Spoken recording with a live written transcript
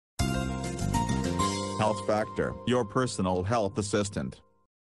Health Factor, your personal health assistant.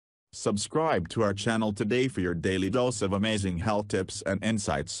 Subscribe to our channel today for your daily dose of amazing health tips and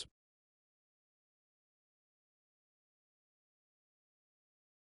insights.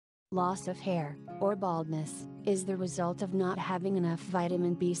 Loss of hair, or baldness, is the result of not having enough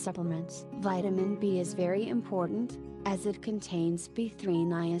vitamin B supplements. Vitamin B is very important, as it contains B3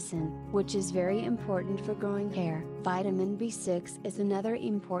 niacin, which is very important for growing hair. Vitamin B6 is another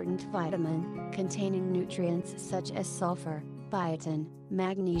important vitamin, containing nutrients such as sulfur, biotin,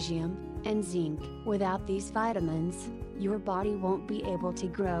 magnesium, and zinc. Without these vitamins, your body won't be able to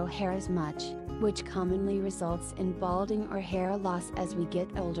grow hair as much, which commonly results in balding or hair loss as we get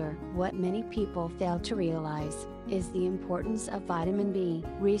older. What many people fail to realize is the importance of vitamin B.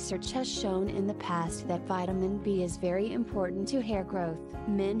 Research has shown in the past that vitamin B is very important to hair growth.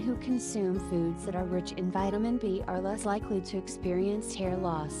 Men who consume foods that are rich in vitamin B are less likely to experience hair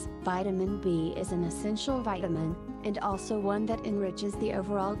loss. Vitamin B is an essential vitamin, and also one that enriches the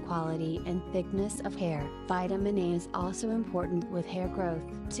overall quality and thickness of hair. Vitamin A is also important with hair growth.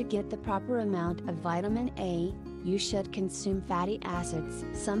 To get the proper amount of vitamin A, you should consume fatty acids.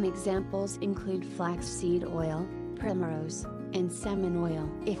 Some examples include flaxseed oil, primrose, and salmon oil.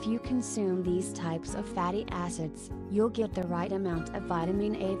 If you consume these types of fatty acids, you'll get the right amount of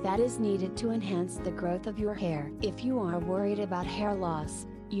vitamin A that is needed to enhance the growth of your hair. If you are worried about hair loss,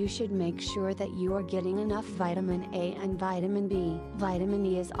 you should make sure that you are getting enough vitamin A and vitamin B. Vitamin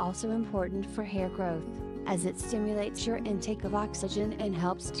E is also important for hair growth, as it stimulates your intake of oxygen and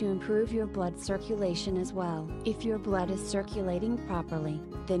helps to improve your blood circulation as well. If your blood is circulating properly,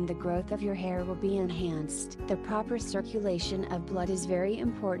 then the growth of your hair will be enhanced. The proper circulation of blood is very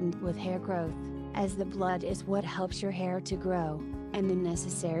important with hair growth, as the blood is what helps your hair to grow, and the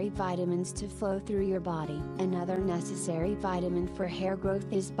necessary vitamins to flow through your body. Another necessary vitamin for hair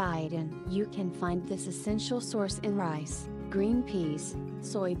growth is biotin. You can find this essential source in rice, green peas,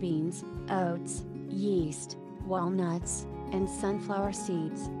 soybeans, oats, yeast, walnuts, and sunflower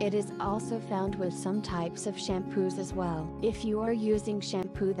seeds. It is also found with some types of shampoos as well. If you are using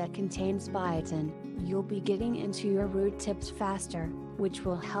shampoo that contains biotin, you'll be getting into your root tips faster, which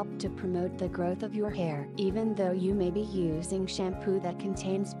will help to promote the growth of your hair. Even though you may be using shampoo that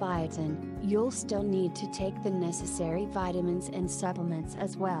contains biotin, you'll still need to take the necessary vitamins and supplements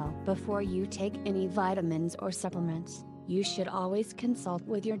as well. Before you take any vitamins or supplements, you should always consult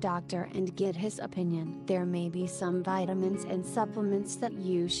with your doctor and get his opinion. There may be some vitamins and supplements that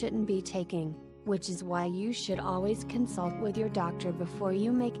you shouldn't be taking, which is why you should always consult with your doctor before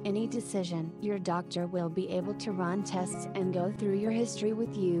you make any decision. Your doctor will be able to run tests and go through your history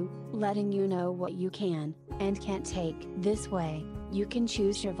with you, letting you know what you can and can't take. This way, you can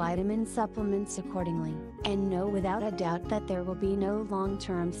choose your vitamin supplements accordingly, and know without a doubt that there will be no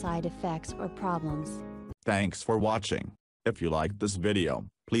long-term side effects or problems. Thanks for watching. If you liked this video,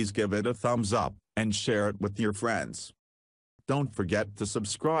 please give it a thumbs up, and share it with your friends. Don't forget to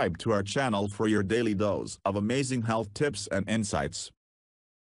subscribe to our channel for your daily dose of amazing health tips and insights.